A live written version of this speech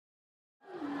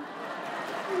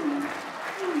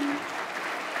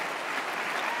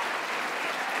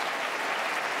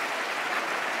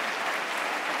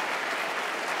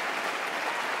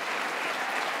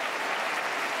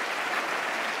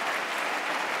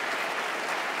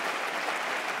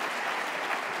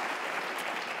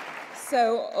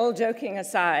So, all joking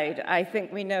aside, I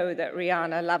think we know that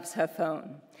Rihanna loves her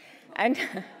phone and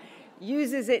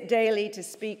uses it daily to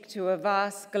speak to a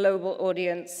vast global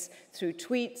audience through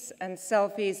tweets and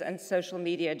selfies and social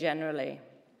media generally.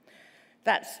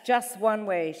 That's just one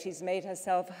way she's made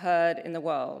herself heard in the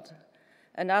world.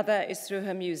 Another is through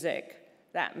her music,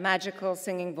 that magical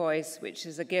singing voice, which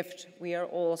is a gift we are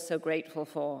all so grateful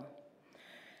for.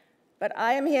 But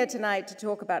I am here tonight to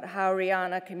talk about how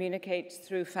Rihanna communicates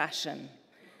through fashion,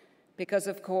 because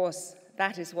of course,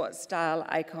 that is what style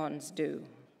icons do.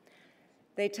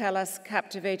 They tell us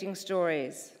captivating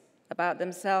stories about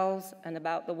themselves and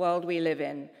about the world we live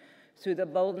in through the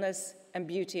boldness and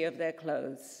beauty of their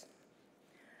clothes.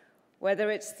 Whether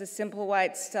it's the simple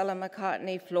white Stella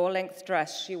McCartney floor-length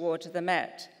dress she wore to the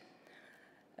Met,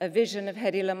 a vision of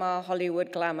Hedy Lamarr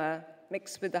Hollywood glamour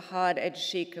mixed with the hard-edged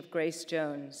chic of Grace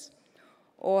Jones,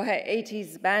 or her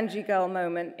 80s Banji Girl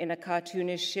moment in a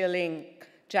cartoonish shearling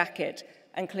jacket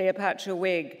and Cleopatra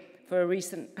wig for a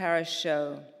recent Paris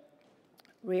show.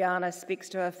 Rihanna speaks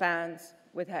to her fans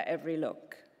with her every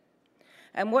look.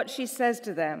 And what she says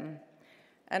to them,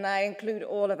 and I include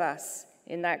all of us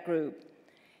in that group,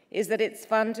 is that it's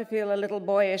fun to feel a little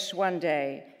boyish one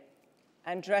day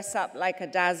and dress up like a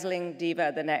dazzling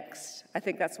diva the next. I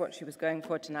think that's what she was going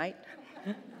for tonight.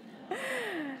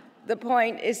 The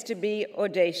point is to be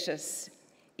audacious,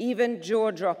 even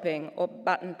jaw-dropping or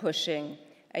button-pushing,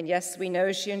 and yes, we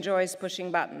know she enjoys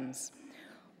pushing buttons,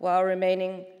 while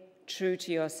remaining true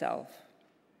to yourself.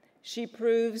 She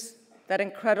proves that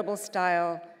incredible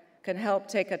style can help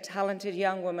take a talented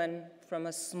young woman from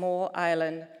a small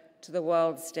island to the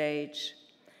world stage,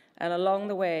 and along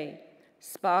the way,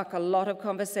 spark a lot of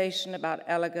conversation about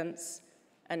elegance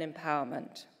and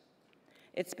empowerment.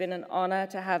 It's been an honor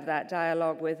to have that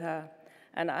dialogue with her,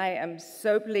 and I am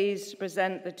so pleased to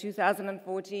present the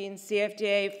 2014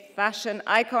 CFDA Fashion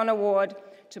Icon Award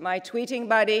to my tweeting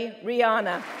buddy,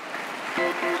 Rihanna.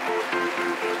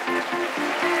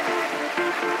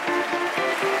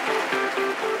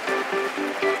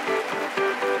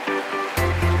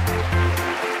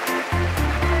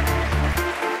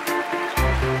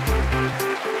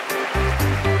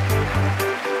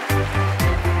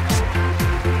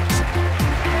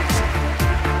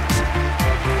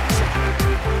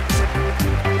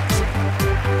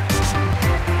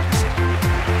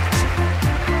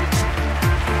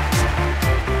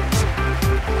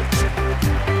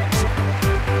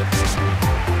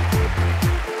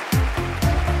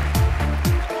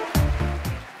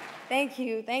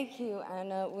 Thank you,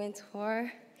 Anna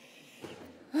Wintour.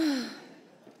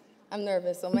 I'm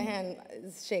nervous, so my hand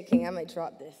is shaking. I might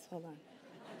drop this. Hold on.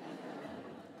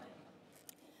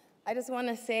 I just want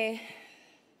to say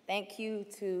thank you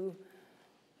to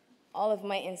all of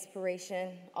my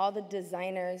inspiration, all the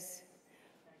designers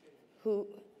who,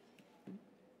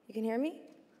 you can hear me?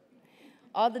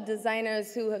 All the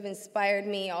designers who have inspired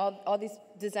me, all these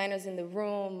designers in the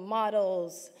room,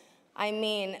 models. I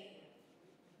mean,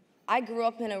 I grew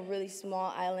up in a really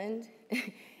small island,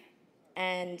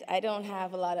 and I didn't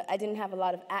have a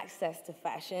lot of access to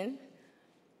fashion.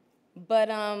 But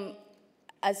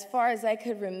as far as I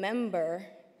could remember,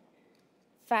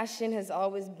 fashion has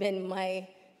always been my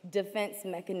defense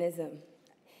mechanism.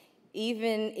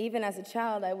 Even as a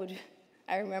child,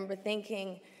 I remember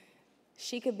thinking,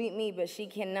 she could beat me, but she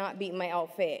cannot beat my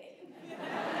outfit.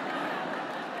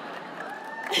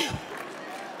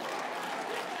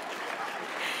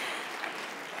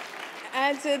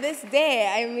 And to this day,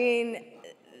 I mean,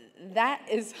 that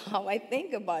is how I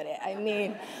think about it. I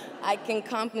mean, I can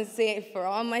compensate for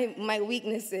all my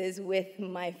weaknesses with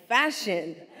my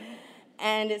fashion.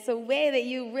 And it's a way that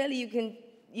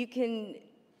you can,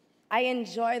 I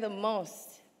enjoy the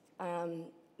most,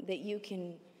 that you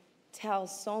can tell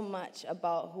so much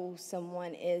about who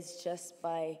someone is just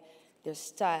by their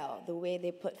style, the way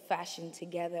they put fashion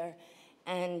together.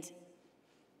 And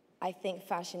I think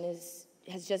fashion has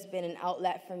just been an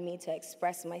outlet for me to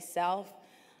express myself,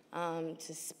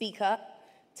 to speak up,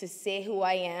 to say who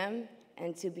I am,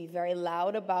 and to be very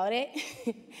loud about it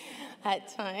at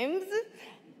times.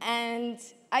 And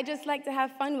I just like to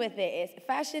have fun with it.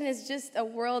 Fashion is just a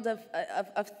world of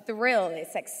thrill.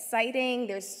 It's exciting.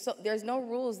 There's no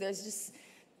rules. There's just,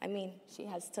 I mean, she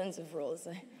has tons of rules.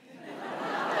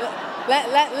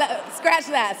 Scratch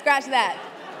that.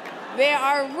 There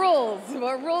are rules,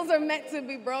 but rules are meant to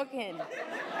be broken.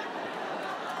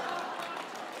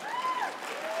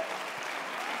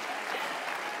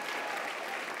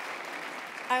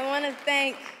 I want to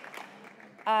thank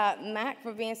Mac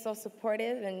for being so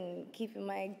supportive and keeping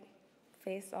my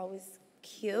face always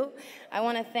cute. I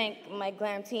want to thank my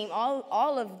glam team,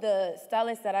 all of the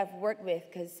stylists that I've worked with,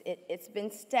 because it's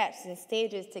been steps and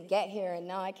stages to get here, and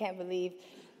now I can't believe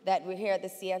that we're here at the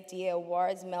CFDA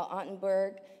Awards. Mel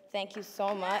Ottenberg, thank you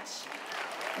so much.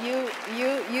 You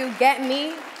get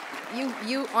me.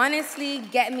 You honestly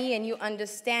get me, and you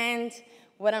understand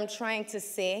what I'm trying to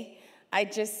say. I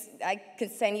can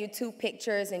send you 2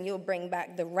 pictures and you'll bring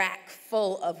back the rack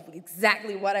full of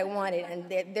exactly what I wanted. And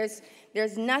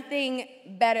there's nothing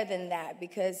better than that,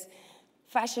 because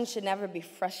fashion should never be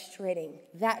frustrating,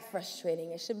 that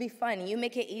frustrating. It should be fun. You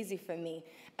make it easy for me.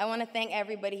 I want to thank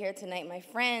everybody here tonight, my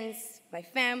friends, my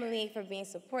family, for being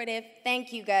supportive.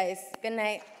 Thank you guys. Good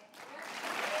night.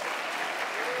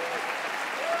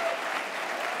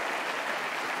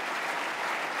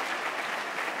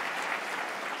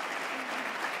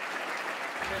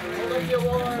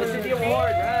 This is the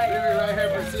award, right here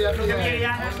for CFDA.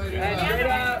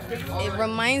 It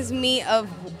reminds me of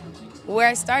where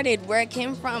I started, where I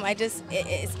came from. It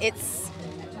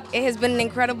has been an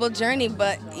incredible journey,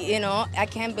 but you know, I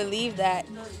can't believe that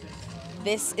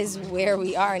this is where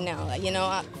we are now. You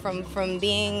know, from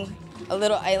being a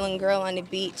little island girl on the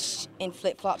beach in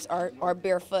flip-flops or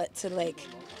barefoot to like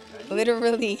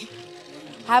literally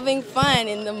having fun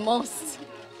in the most.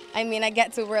 I mean, I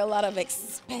get to wear a lot of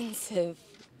expensive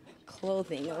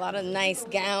clothing, a lot of nice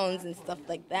gowns and stuff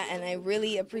like that, and I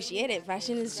really appreciate it.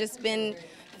 Fashion has just been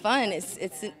fun. It's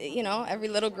you know, every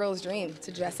little girl's dream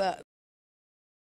to dress up.